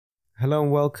Hello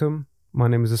and welcome. My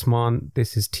name is Usman.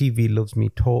 This is TV Loves Me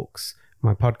Talks,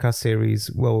 my podcast series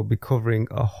where we'll be covering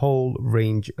a whole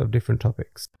range of different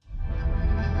topics.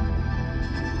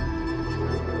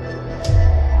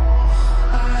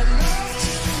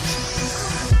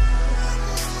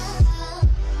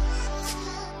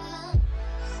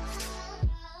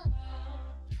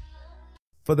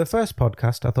 For the first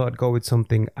podcast, I thought I'd go with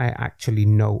something I actually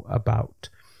know about.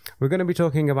 We're going to be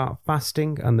talking about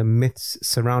fasting and the myths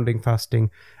surrounding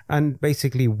fasting and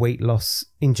basically weight loss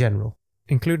in general,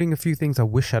 including a few things I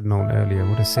wish I'd known earlier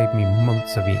would have saved me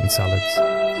months of eating salads.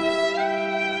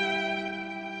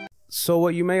 So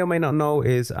what you may or may not know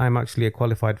is I'm actually a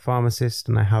qualified pharmacist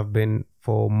and I have been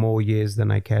for more years than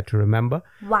I care to remember.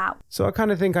 Wow. So I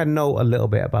kind of think I know a little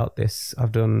bit about this.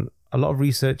 I've done a lot of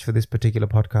research for this particular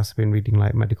podcast. I've been reading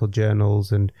like medical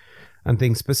journals and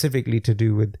things specifically to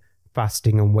do with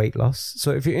fasting and weight loss.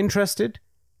 So if you're interested,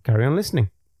 carry on listening.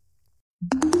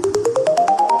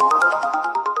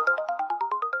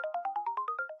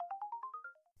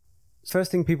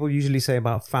 First thing people usually say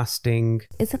about fasting.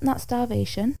 Isn't that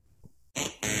starvation?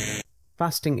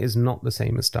 Fasting is not the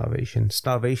same as starvation.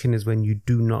 Starvation is when you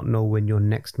do not know when your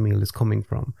next meal is coming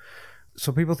from.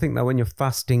 So people think that when you're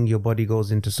fasting, your body goes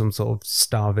into some sort of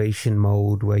starvation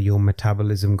mode where your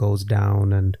metabolism goes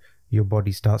down and your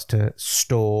body starts to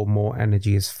store more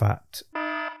energy as fat.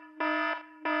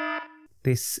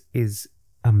 This is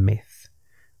a myth.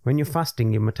 When you're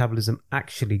fasting, your metabolism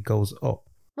actually goes up.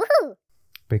 Woohoo!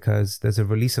 Because there's a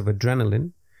release of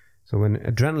adrenaline. So when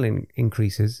adrenaline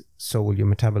increases, so will your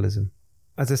metabolism.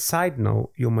 As a side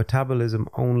note, your metabolism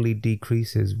only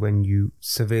decreases when you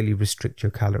severely restrict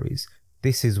your calories.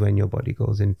 This is when your body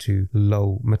goes into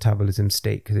low metabolism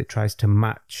state because it tries to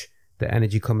match the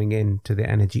energy coming in to the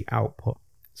energy output.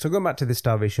 So going back to the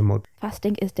starvation mode.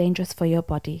 Fasting is dangerous for your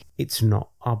body. It's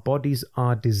not. Our bodies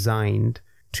are designed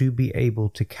to be able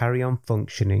to carry on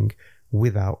functioning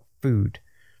without food.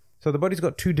 So the body's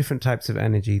got two different types of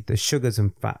energy, the sugars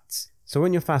and fats. So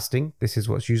when you're fasting, this is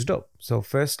what's used up. So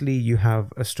firstly, you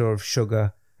have a store of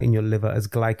sugar in your liver as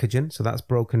glycogen. So that's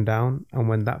broken down. And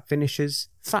when that finishes,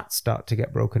 fats start to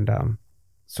get broken down.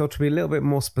 So to be a little bit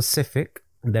more specific,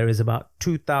 there is about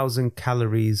 2,000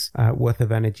 calories worth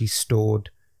of energy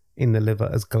stored in the liver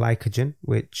as glycogen,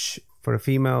 which for a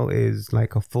female is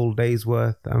like a full day's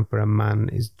worth, and for a man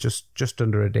is just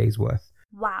under a day's worth.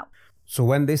 Wow. So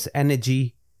when this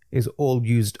energy is all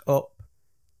used up,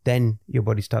 then your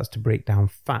body starts to break down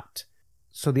fat.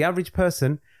 So the average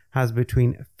person has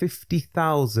between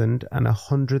 50,000 and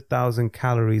 100,000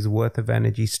 calories worth of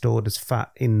energy stored as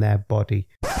fat in their body.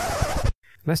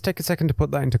 Let's take a second to put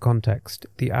that into context.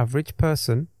 The average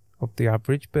person of the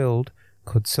average build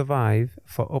could survive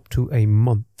for up to a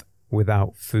month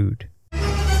without food.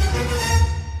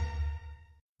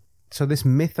 So this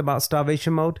myth about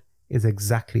starvation mode is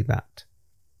exactly that.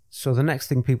 So the next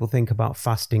thing people think about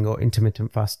fasting or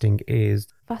intermittent fasting is...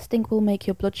 Fasting will make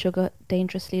your blood sugar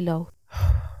dangerously low.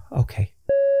 Okay.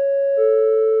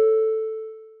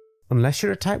 Unless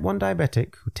you're a type 1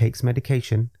 diabetic who takes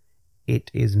medication,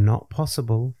 it is not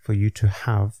possible for you to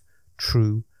have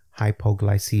true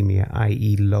hypoglycemia,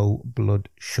 i.e. low blood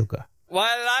sugar.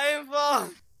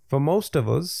 For most of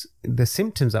us, the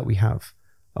symptoms that we have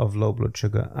of low blood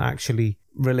sugar are actually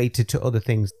related to other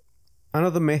things.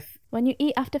 Another myth. When you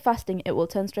eat after fasting, it will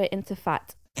turn straight into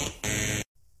fat.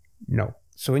 No.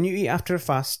 So when you eat after a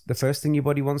fast, the first thing your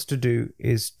body wants to do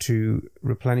is to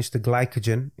replenish the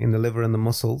glycogen in the liver and the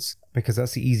muscles, because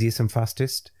that's the easiest and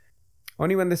fastest.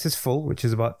 Only when this is full, which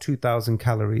is about 2,000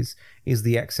 calories, is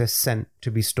the excess sent to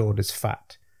be stored as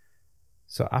fat.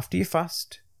 So after you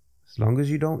fast, as long as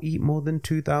you don't eat more than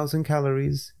 2,000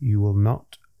 calories, you will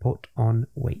not put on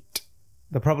weight.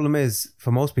 The problem is,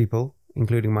 for most people,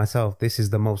 including myself, this is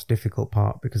the most difficult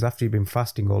part, because after you've been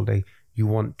fasting all day, you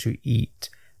want to eat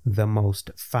the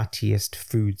most fattiest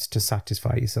foods to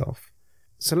satisfy yourself.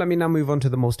 So let me now move on to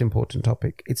the most important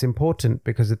topic. It's important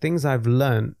because the things I've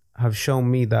learned have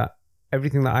shown me that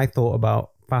everything that I thought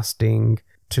about fasting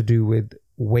to do with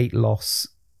weight loss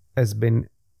has been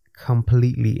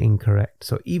completely incorrect.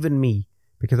 So even me,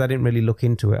 because I didn't really look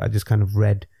into it, I just kind of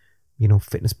read,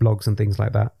 fitness blogs and things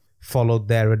like that, followed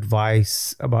their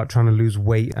advice about trying to lose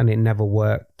weight and it never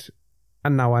worked.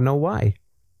 And now I know why.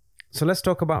 So let's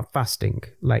talk about fasting,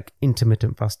 like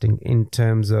intermittent fasting, in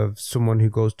terms of someone who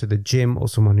goes to the gym or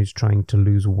someone who's trying to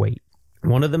lose weight.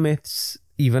 One of the myths,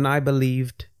 even I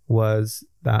believed, was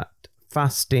that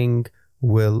fasting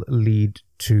will lead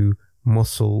to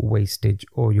muscle wastage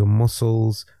or your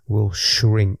muscles will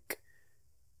shrink.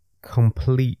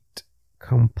 Complete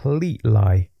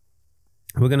lie.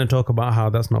 We're going to talk about how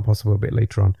that's not possible a bit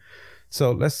later on.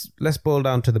 So let's boil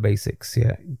down to the basics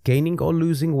here. Gaining or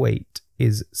losing weight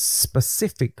is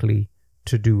specifically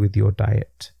to do with your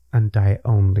diet and diet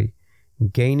only.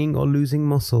 Gaining or losing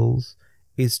muscles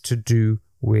is to do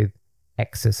with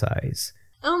exercise.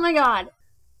 Oh my God.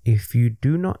 If you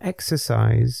do not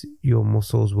exercise, your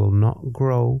muscles will not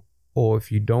grow, or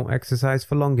if you don't exercise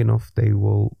for long enough,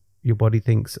 your body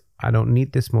thinks, I don't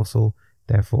need this muscle,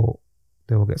 therefore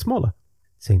they will get smaller.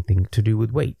 Same thing to do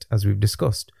with weight, as we've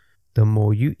discussed. The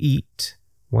more you eat,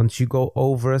 once you go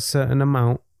over a certain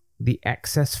amount, the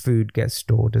excess food gets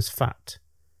stored as fat.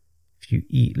 If you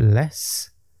eat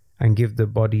less and give the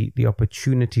body the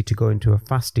opportunity to go into a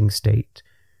fasting state,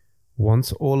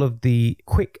 once all of the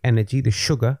quick energy, the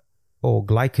sugar or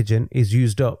glycogen, is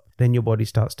used up, then your body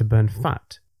starts to burn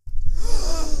fat.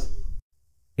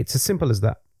 It's as simple as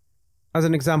that. As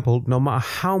an example, no matter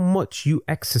how much you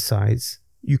exercise,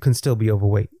 you can still be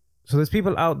overweight. So there's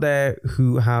people out there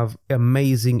who have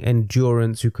amazing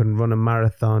endurance, who can run a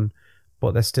marathon,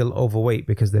 but they're still overweight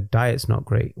because their diet's not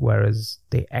great, whereas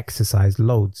they exercise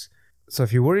loads. So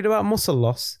if you're worried about muscle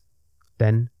loss,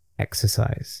 then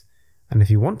exercise. And if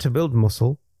you want to build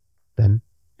muscle, then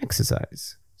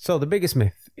exercise. So the biggest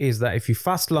myth is that if you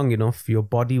fast long enough, your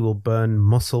body will burn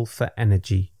muscle for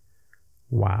energy.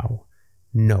 Wow.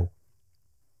 No.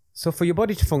 So for your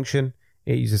body to function,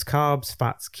 it uses carbs,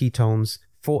 fats, ketones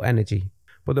for energy.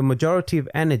 But the majority of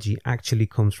energy actually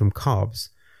comes from carbs.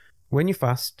 When you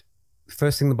fast, the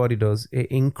first thing the body does, it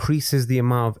increases the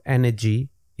amount of energy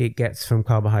it gets from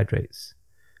carbohydrates.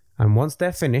 And once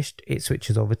they're finished, it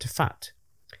switches over to fat.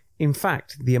 In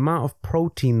fact, the amount of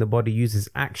protein the body uses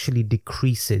actually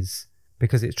decreases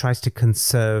because it tries to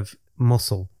conserve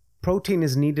muscle. Protein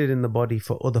is needed in the body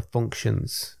for other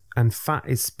functions, and fat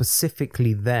is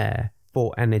specifically there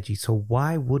for energy. So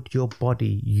why would your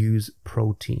body use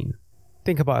protein?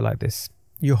 Think about it like this.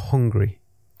 You're hungry.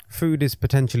 Food is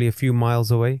potentially a few miles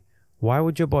away. Why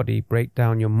would your body break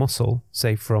down your muscle,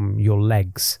 say from your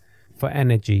legs, for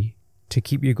energy to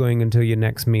keep you going until your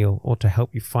next meal or to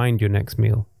help you find your next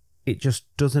meal? It just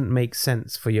doesn't make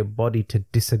sense for your body to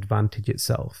disadvantage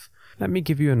itself. Let me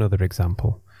give you another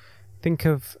example. Think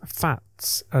of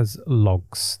fats as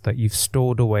logs that you've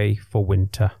stored away for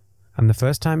winter. And the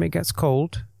first time it gets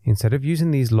cold, instead of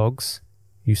using these logs,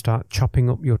 you start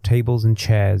chopping up your tables and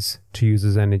chairs to use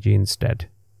as energy instead.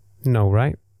 No,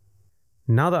 right?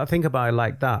 Now that I think about it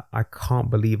like that, I can't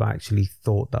believe I actually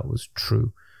thought that was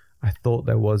true. I thought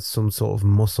there was some sort of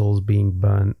muscles being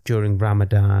burnt during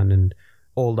Ramadan and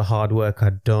all the hard work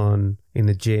I'd done in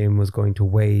the gym was going to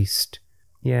waste.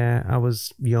 Yeah, I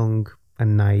was young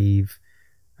and naive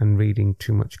and reading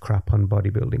too much crap on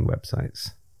bodybuilding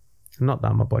websites. Not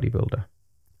that I'm a bodybuilder.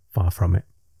 Far from it.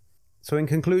 So in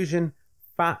conclusion,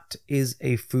 fat is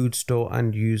a food store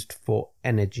and used for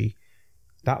energy.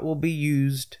 That will be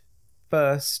used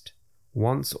first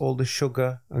once all the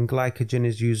sugar and glycogen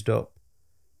is used up,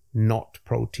 not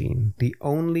protein. The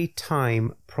only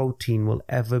time protein will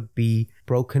ever be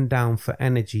broken down for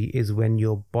energy is when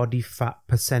your body fat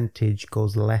percentage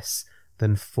goes less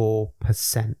than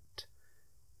 4%.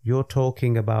 You're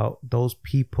talking about those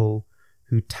people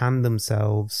who tan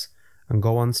themselves and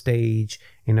go on stage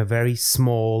in a very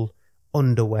small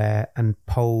underwear and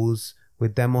pose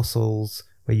with their muscles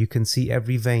where you can see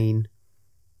every vein.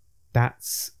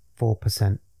 That's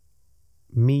 4%.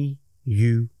 Me,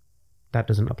 you, that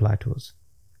doesn't apply to us.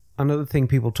 Another thing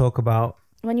people talk about,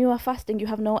 When you are fasting, you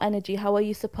have no energy. How are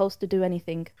you supposed to do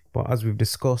anything? but as we've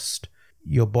discussed,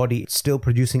 your body is still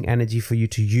producing energy for you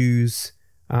to use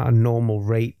at a normal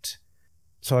rate.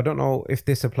 So I don't know if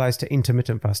this applies to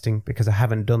intermittent fasting because I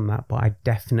haven't done that, but I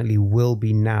definitely will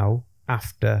be now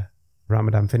after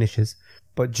Ramadan finishes.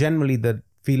 But generally the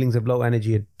feelings of low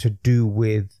energy are to do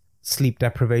with sleep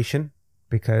deprivation,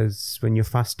 because when you're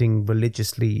fasting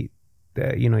religiously,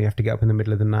 you have to get up in the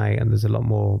middle of the night and there's a lot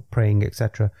more praying,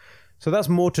 etc. So that's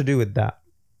more to do with that,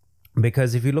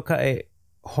 because if you look at it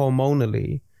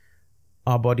hormonally,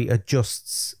 our body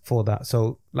adjusts for that.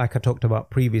 So like I talked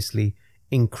about previously,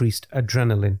 increased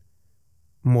adrenaline,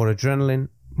 more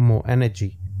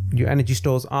energy. Your energy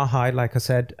stores are high, like I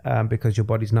said, because your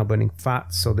body's now burning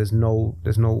fat, so there's no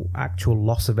actual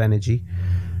loss of energy.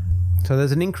 So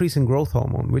there's an increase in growth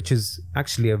hormone, which is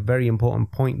actually a very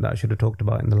important point that I should have talked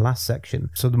about in the last section.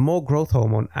 So the more growth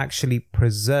hormone actually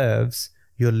preserves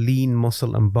your lean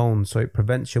muscle and bone, so it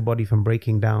prevents your body from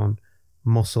breaking down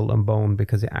muscle and bone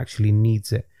because it actually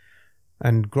needs it.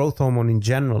 And growth hormone in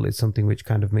general is something which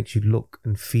kind of makes you look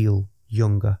and feel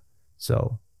younger.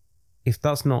 So if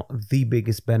that's not the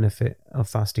biggest benefit of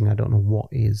fasting, I don't know what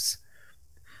is.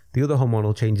 The other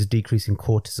hormonal change is decreasing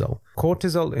cortisol.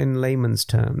 Cortisol, in layman's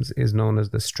terms, is known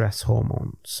as the stress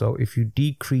hormone. So if you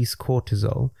decrease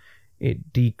cortisol,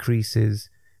 it decreases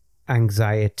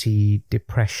anxiety,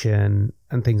 depression,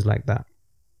 and things like that.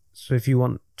 So if you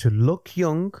want to look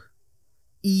young,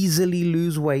 easily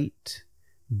lose weight,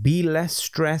 be less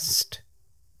stressed,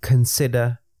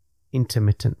 consider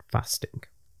intermittent fasting.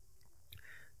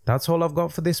 That's all I've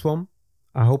got for this one.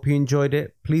 I hope you enjoyed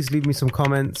it. Please leave me some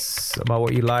comments about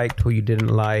what you liked, what you didn't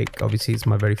like. Obviously, it's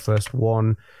my very first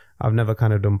one. I've never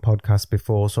kind of done podcasts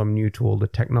before, so I'm new to all the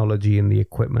technology and the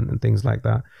equipment and things like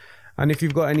that. And if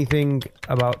you've got anything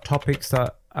about topics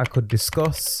that I could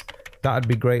discuss, that'd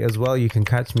be great as well. You can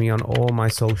catch me on all my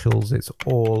socials. It's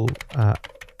all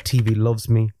TV Loves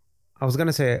Me. I was going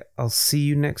to say I'll see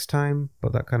you next time,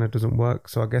 but that kind of doesn't work.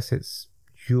 So I guess it's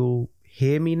you'll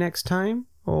hear me next time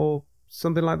or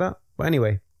something like that. But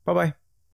anyway, bye-bye.